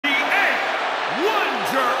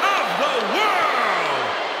challenger of the world,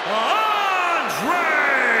 Andre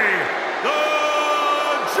the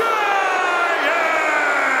Giant!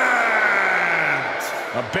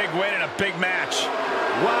 A big win and a big match.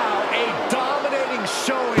 Wow, a dominating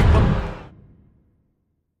showing.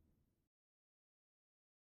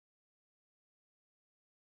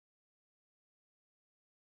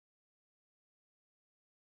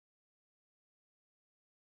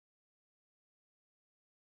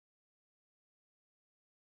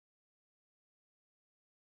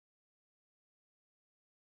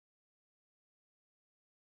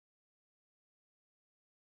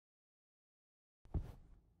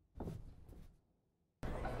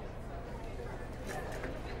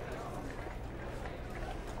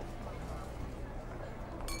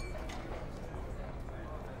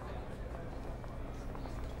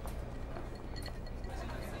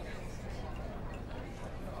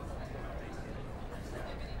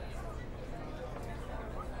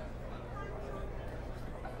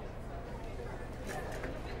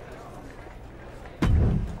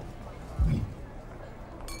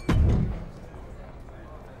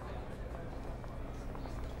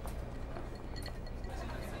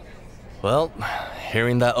 Well,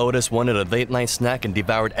 hearing that Otis wanted a late-night snack and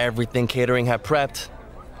devoured everything catering had prepped,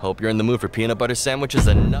 hope you're in the mood for peanut butter sandwiches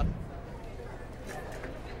and nut.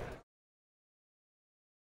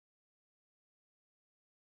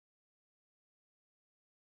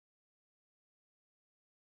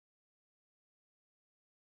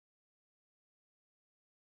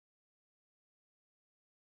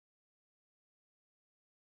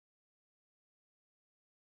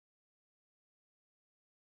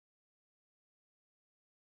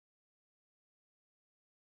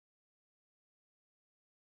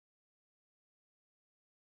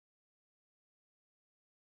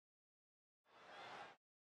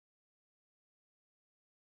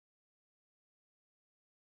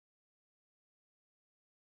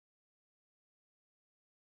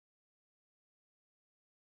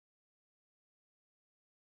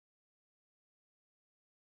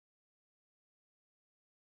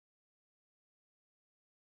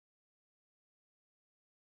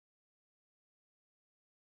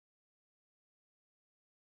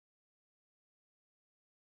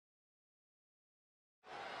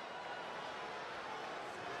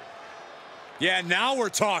 Yeah, now we're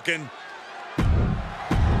talking.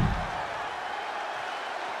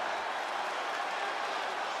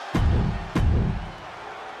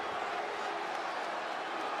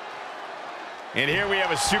 And here we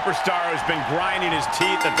have a superstar who's been grinding his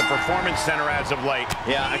teeth at the Performance Center as of late.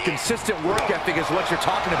 Yeah, a consistent work ethic is what you're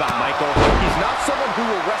talking about, Michael. He's not someone who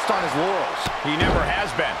will rest on his laurels. He never has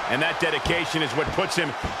been, and that dedication is what puts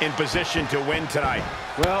him in position to win tonight.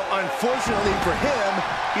 Well, unfortunately for him,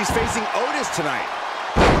 he's facing Otis tonight.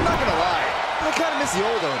 I'm not gonna lie, I kind of miss the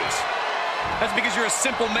old Otis. That's because you're a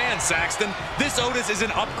simple man, Saxton. This Otis is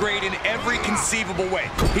an upgrade in every conceivable way.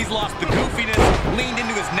 He's lost the goofiness, leaned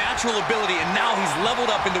into his natural ability, and now he's leveled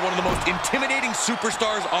up into one of the most intimidating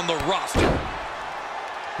superstars on the roster.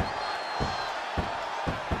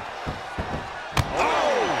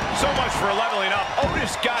 Oh! So much for leveling up.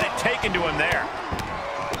 Otis got it taken to him there.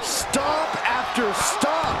 Stomp after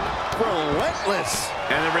stomp. Relentless.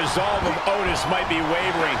 And the resolve of Otis might be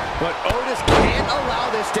wavering. But Otis can't allow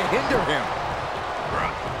this to hinder him.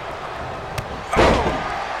 Oh!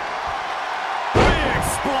 Big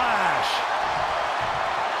splash!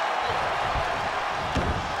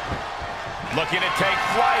 Looking to take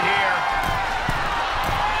flight here.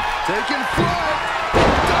 Taking flight.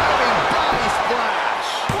 Diving body splash.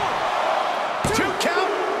 2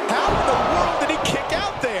 count. How in the world did he kick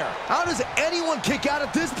out there? How does anyone kick out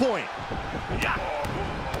at this point?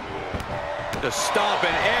 To stomp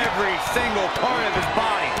in every single part of his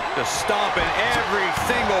body. To stomp in every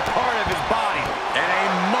single part of his body. And a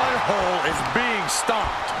mud hole is being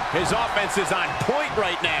stomped. His offense is on point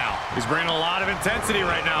right now. He's bringing a lot of intensity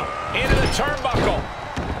right now. Into the turnbuckle.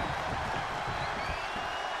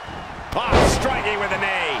 Striking with a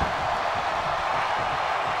knee.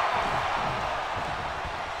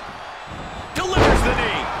 Delivers the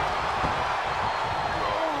knee.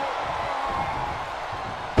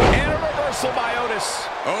 And a reversal by Otis.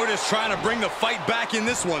 Otis trying to bring the fight back in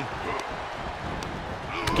this one.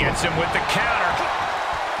 Gets him with the counter.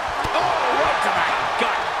 Oh, right to the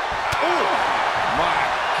gut. Oh, my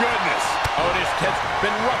goodness. Otis has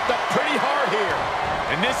been roughed up pretty hard here.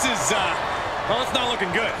 And this is, well, it's not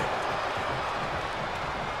looking good.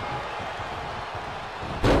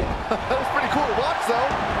 That was pretty cool to watch, though.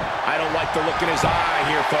 I don't like the look in his eye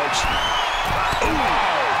here, folks. Ooh,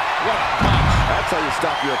 what a punch. That's how you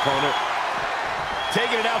stop your opponent.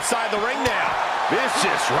 Taking it outside the ring now.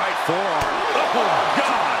 Vicious right forearm. Oh,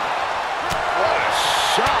 God. What a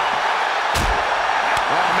shot.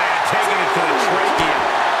 Oh, man, taking it to the trachea.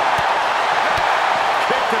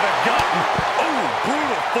 Kick to the gut. Oh,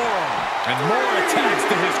 brutal forearm. And more attacks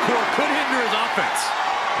to his core could hinder his offense.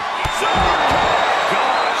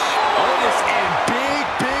 Gosh. Otis in big,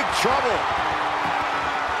 big trouble.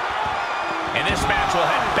 And this match will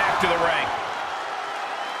head back to the ring.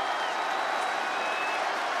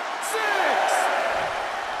 6.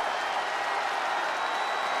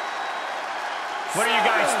 What are you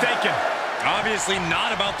guys thinking? Obviously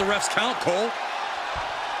not about the ref's count, Cole.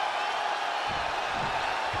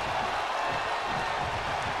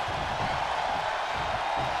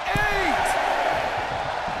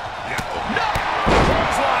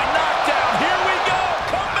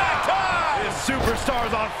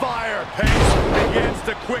 Superstars on fire. Pace begins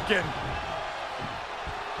to quicken.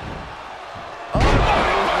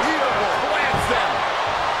 Unbelievable. Plants them.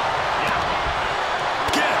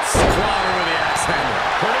 Gets clobbered with the axe handle.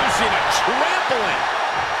 Producing a trampling.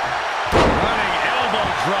 Running elbow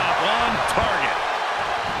drop on target.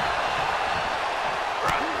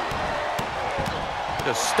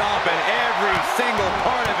 Just stomping every single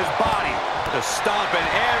part of his body. Just stomping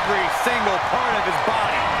every single part of his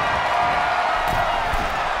body.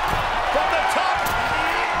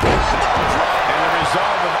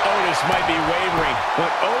 Resolve of Otis might be wavering, but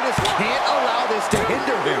Otis can't allow this to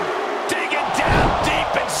hinder him. Digging down deep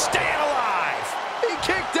and staying alive. He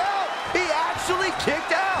kicked out. He actually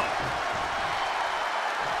kicked out.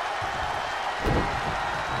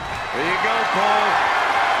 There you go, Cole.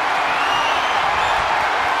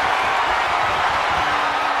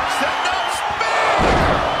 Setting up speed.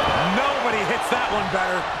 Nobody hits that one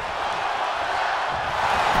better.